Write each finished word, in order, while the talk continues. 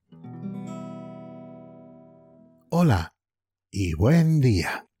Hola y buen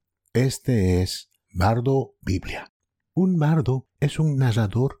día. Este es Bardo Biblia. Un bardo es un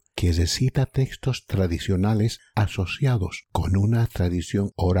narrador que recita textos tradicionales asociados con una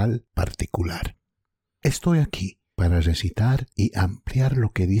tradición oral particular. Estoy aquí para recitar y ampliar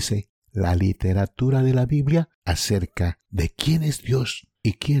lo que dice la literatura de la Biblia acerca de quién es Dios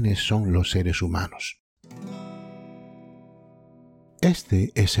y quiénes son los seres humanos.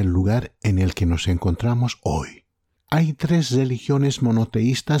 Este es el lugar en el que nos encontramos hoy. Hay 3 religiones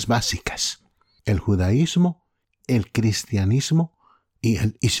monoteístas básicas: el judaísmo, el cristianismo y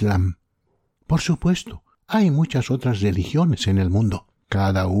el islam. Por supuesto, hay muchas otras religiones en el mundo.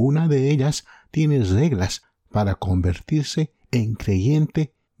 Cada una de ellas tiene reglas para convertirse en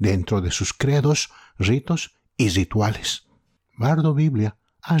creyente dentro de sus credos, ritos y rituales. Bardo Biblia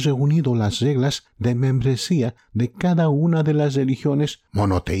ha reunido las reglas de membresía de cada una de las religiones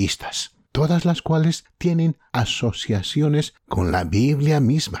monoteístas, todas las cuales tienen asociaciones con la Biblia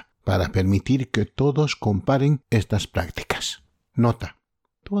misma para permitir que todos comparen estas prácticas. Nota: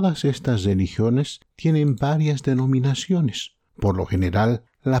 todas estas religiones tienen varias denominaciones. Por lo general,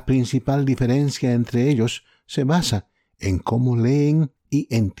 la principal diferencia entre ellos se basa en cómo leen y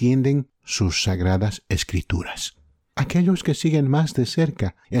entienden sus sagradas escrituras. Aquellos que siguen más de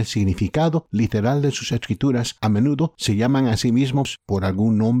cerca el significado literal de sus escrituras a menudo se llaman a sí mismos por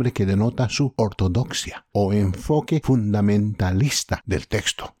algún nombre que denota su ortodoxia o enfoque fundamentalista del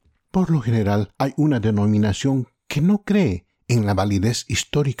texto. Por lo general, hay una denominación que no cree en la validez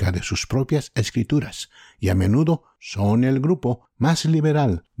histórica de sus propias escrituras y a menudo son el grupo más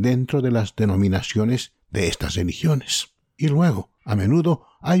liberal dentro de las denominaciones de estas religiones. Y luego, a menudo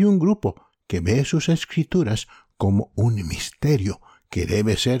hay un grupo que ve sus escrituras como un misterio que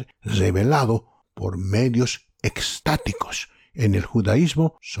debe ser revelado por medios extáticos. En el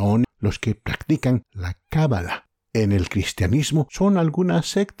judaísmo son los que practican la cábala. En el cristianismo son algunas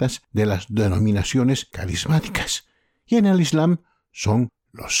sectas de las denominaciones carismáticas. Y en el islam son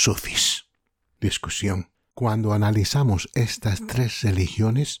los sufís. Discusión. Cuando analizamos estas 3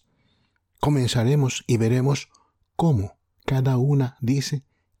 religiones, comenzaremos y veremos cómo cada una dice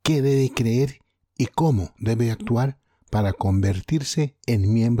qué debe creer y cómo debe actuar para convertirse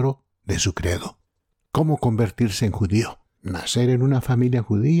en miembro de su credo. ¿Cómo convertirse en judío? Nacer en una familia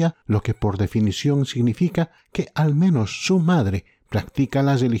judía, lo que por definición significa que al menos su madre practica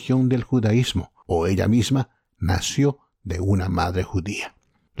la religión del judaísmo, o ella misma nació de una madre judía.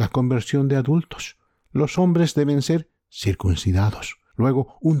 La conversión de adultos. Los hombres deben ser circuncidados.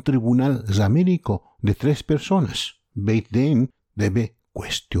 Luego, un tribunal rabínico de 3 personas, Beit Din, debe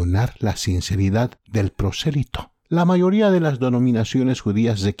cuestionar la sinceridad del prosélito. La mayoría de las denominaciones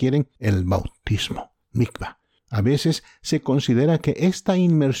judías requieren el bautismo, mikvah. A veces se considera que esta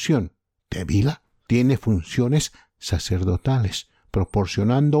inmersión, tevila, tiene funciones sacerdotales,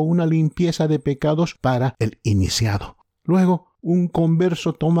 proporcionando una limpieza de pecados para el iniciado. Luego, un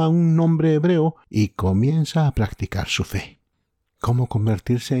converso toma un nombre hebreo y comienza a practicar su fe. ¿Cómo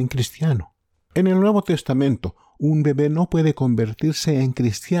convertirse en cristiano? En el Nuevo Testamento, un bebé no puede convertirse en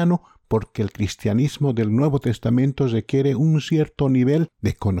cristiano porque el cristianismo del Nuevo Testamento requiere un cierto nivel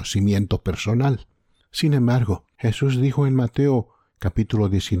de conocimiento personal. Sin embargo, Jesús dijo en Mateo capítulo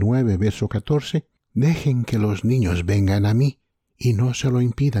 19, verso 14, «Dejen que los niños vengan a mí y no se lo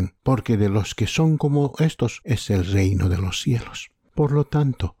impidan, porque de los que son como estos es el reino de los cielos». Por lo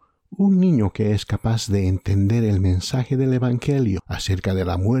tanto, un niño que es capaz de entender el mensaje del Evangelio acerca de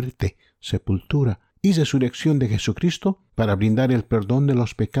la muerte, sepultura y resurrección de Jesucristo para brindar el perdón de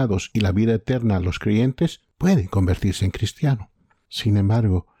los pecados y la vida eterna a los creyentes, puede convertirse en cristiano. Sin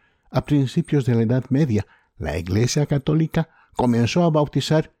embargo, a principios de la Edad Media, la Iglesia Católica comenzó a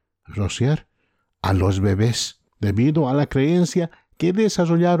bautizar, rociar, a los bebés, debido a la creencia que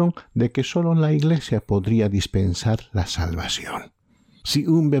desarrollaron de que solo la Iglesia podría dispensar la salvación. Si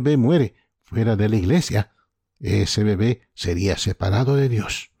un bebé muere fuera de la Iglesia, ese bebé sería separado de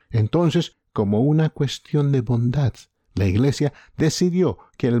Dios. Entonces, como una cuestión de bondad, la Iglesia decidió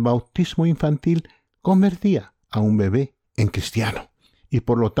que el bautismo infantil convertía a un bebé en cristiano y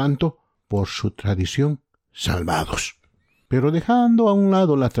por lo tanto, por su tradición, salvados. Pero dejando a un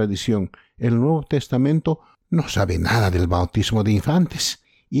lado la tradición, el Nuevo Testamento no sabe nada del bautismo de infantes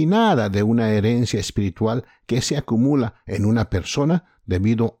y nada de una herencia espiritual que se acumula en una persona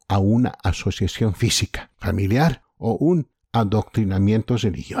debido a una asociación física, familiar o un adoctrinamiento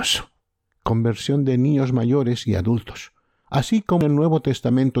religioso. Conversión de niños mayores y adultos. Así como el Nuevo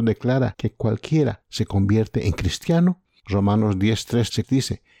Testamento declara que cualquiera se convierte en cristiano, Romanos 10:3 se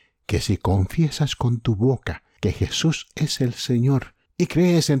dice que si confiesas con tu boca que Jesús es el Señor y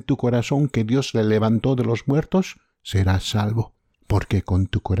crees en tu corazón que Dios le levantó de los muertos, serás salvo, porque con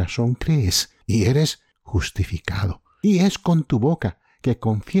tu corazón crees y eres justificado, y es con tu boca que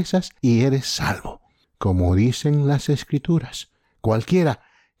confiesas y eres salvo. Como dicen las Escrituras, cualquiera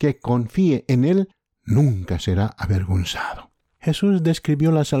que confíe en Él nunca será avergonzado. Jesús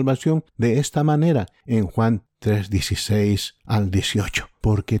describió la salvación de esta manera en Juan 3:16 al 18.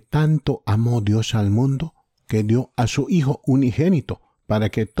 Porque tanto amó Dios al mundo, que dio a su Hijo unigénito, para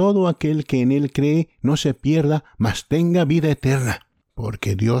que todo aquel que en Él cree no se pierda, mas tenga vida eterna.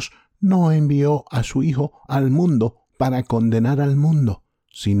 Porque Dios no envió a su Hijo al mundo para condenar al mundo,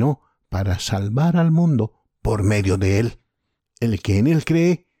 sino para salvar al mundo por medio de Él. El que en Él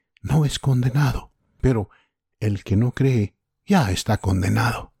cree no es condenado, pero el que no cree ya está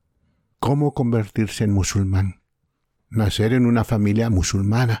condenado. ¿Cómo convertirse en musulmán? Nacer en una familia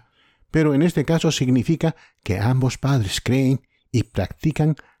musulmana, pero en este caso significa que ambos padres creen y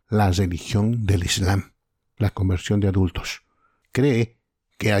practican la religión del Islam. La conversión de adultos. Cree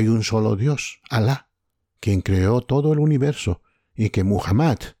que hay un solo Dios, Alá, quien creó todo el universo, y que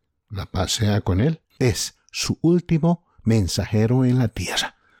Muhammad, la paz sea con él, es su último mensajero en la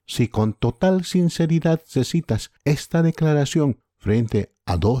tierra. Si con total sinceridad recitas esta declaración frente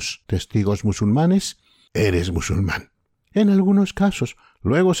a 2 testigos musulmanes, eres musulmán. En algunos casos,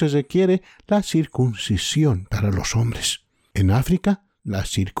 luego se requiere la circuncisión para los hombres. En África, la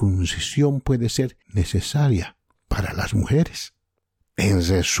circuncisión puede ser necesaria para las mujeres. En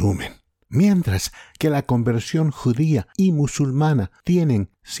resumen, mientras que la conversión judía y musulmana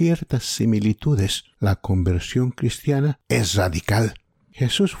tienen ciertas similitudes, la conversión cristiana es radical.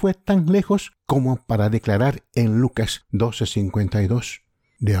 Jesús fue tan lejos como para declarar en Lucas 12:52,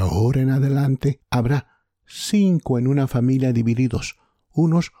 de ahora en adelante habrá 5 en una familia divididos,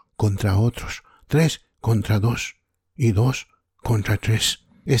 unos contra otros, 3 contra 2 y 2 contra 3.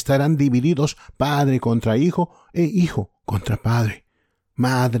 Estarán divididos padre contra hijo e hijo contra padre,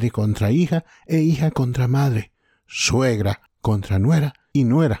 madre contra hija e hija contra madre, suegra contra nuera y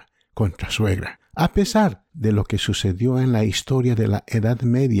nuera contra suegra. A pesar de lo que sucedió en la historia de la Edad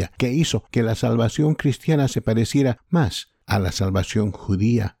Media, que hizo que la salvación cristiana se pareciera más a la salvación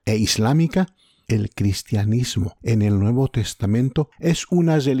judía e islámica, el cristianismo en el Nuevo Testamento es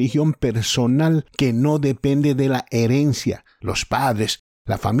una religión personal que no depende de la herencia, los padres,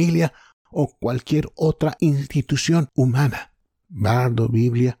 la familia o cualquier otra institución humana. Bardo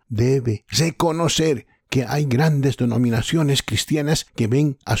Biblia debe reconocer que hay grandes denominaciones cristianas que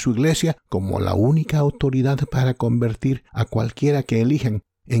ven a su iglesia como la única autoridad para convertir a cualquiera que elijan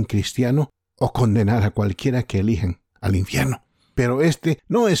en cristiano o condenar a cualquiera que elijan al infierno. Pero este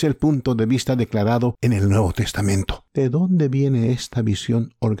no es el punto de vista declarado en el Nuevo Testamento. ¿De dónde viene esta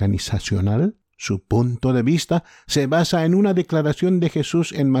visión organizacional? Su punto de vista se basa en una declaración de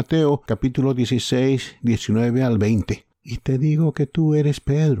Jesús en Mateo capítulo 16, 19 al 20. Y te digo que tú eres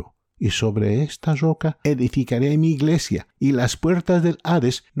Pedro, y sobre esta roca edificaré mi iglesia, y las puertas del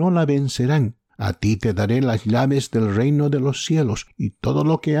Hades no la vencerán. A ti te daré las llaves del reino de los cielos, y todo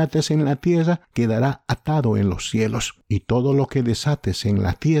lo que ates en la tierra quedará atado en los cielos, y todo lo que desates en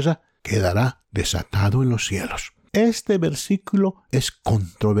la tierra quedará desatado en los cielos. Este versículo es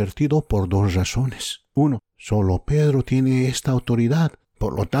controvertido por 2 razones. 1. Solo Pedro tiene esta autoridad.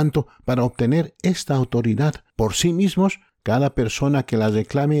 Por lo tanto, para obtener esta autoridad por sí mismos, cada persona que la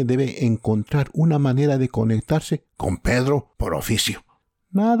reclame debe encontrar una manera de conectarse con Pedro por oficio.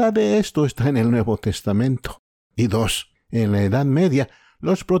 Nada de esto está en el Nuevo Testamento. Y 2. En la Edad Media,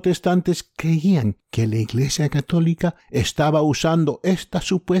 los protestantes creían que la Iglesia Católica estaba usando esta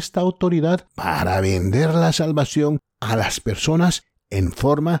supuesta autoridad para vender la salvación a las personas en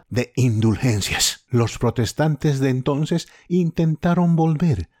forma de indulgencias. Los protestantes de entonces intentaron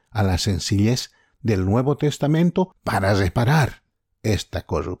volver a la sencillez del Nuevo Testamento para reparar esta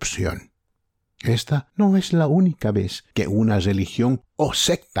corrupción. Esta no es la única vez que una religión o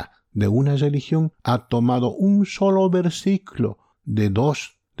secta de una religión ha tomado un solo versículo de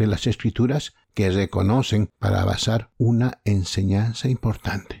 2 de las Escrituras que reconocen para basar una enseñanza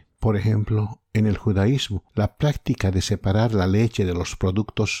importante. Por ejemplo, en el judaísmo, la práctica de separar la leche de los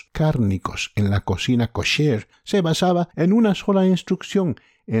productos cárnicos en la cocina kosher se basaba en una sola instrucción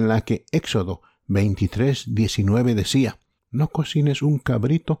en la que Éxodo 23:19 decía: no cocines un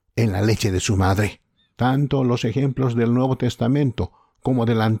cabrito en la leche de su madre. Tanto los ejemplos del Nuevo Testamento como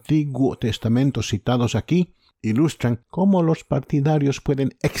del Antiguo Testamento citados aquí ilustran cómo los partidarios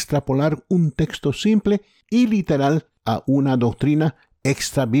pueden extrapolar un texto simple y literal a una doctrina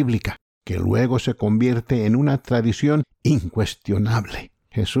extrabíblica, que luego se convierte en una tradición incuestionable.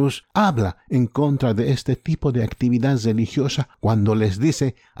 Jesús habla en contra de este tipo de actividad religiosa cuando les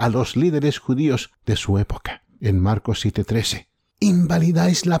dice a los líderes judíos de su época: en Marcos 7:13.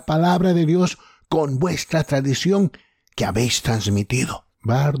 Invalidáis la palabra de Dios con vuestra tradición que habéis transmitido.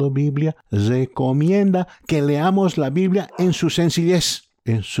 Bardo Biblia recomienda que leamos la Biblia en su sencillez,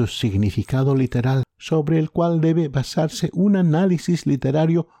 en su significado literal, sobre el cual debe basarse un análisis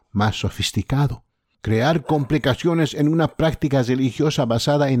literario más sofisticado. Crear complicaciones en una práctica religiosa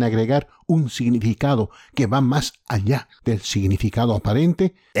basada en agregar un significado que va más allá del significado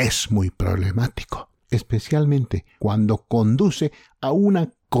aparente es muy problemático, especialmente cuando conduce a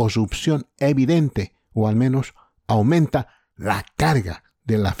una corrupción evidente o al menos aumenta la carga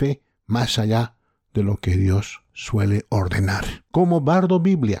de la fe más allá de lo que Dios suele ordenar. Como Bardo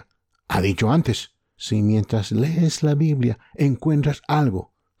Biblia ha dicho antes, si mientras lees la Biblia encuentras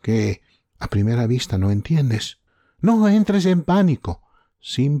algo que a primera vista no entiendes, no entres en pánico.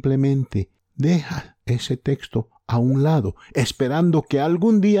 Simplemente deja ese texto a un lado, esperando que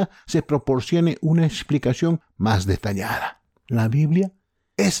algún día se proporcione una explicación más detallada. La Biblia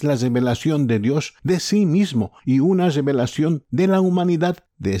es la revelación de Dios de sí mismo y una revelación de la humanidad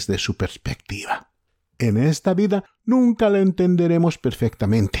desde su perspectiva. En esta vida nunca la entenderemos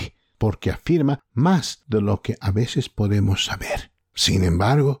perfectamente, porque afirma más de lo que a veces podemos saber. Sin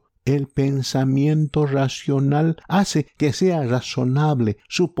embargo, el pensamiento racional hace que sea razonable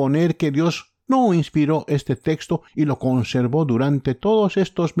suponer que Dios no inspiró este texto y lo conservó durante todos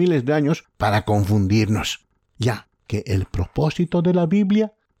estos miles de años para confundirnos, ya que el propósito de la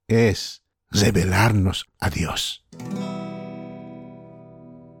Biblia es revelarnos a Dios.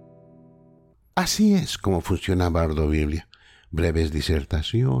 Así es como funciona Bardo Biblia. Breves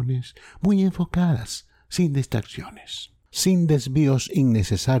disertaciones, muy enfocadas, sin distracciones, sin desvíos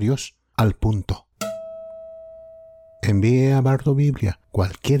innecesarios, al punto. Envíe a Bardo Biblia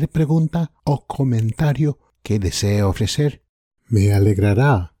cualquier pregunta o comentario que desee ofrecer. Me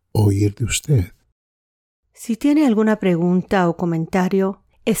alegrará oír de usted. Si tiene alguna pregunta o comentario,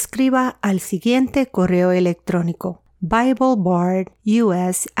 escriba al siguiente correo electrónico: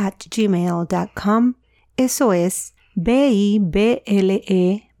 biblebardus@gmail.com. Eso es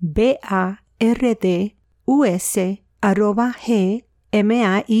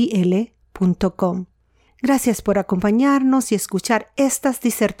biblebardus@gmail.com. Gracias por acompañarnos y escuchar estas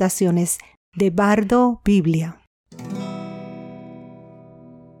disertaciones de Bardo Biblia.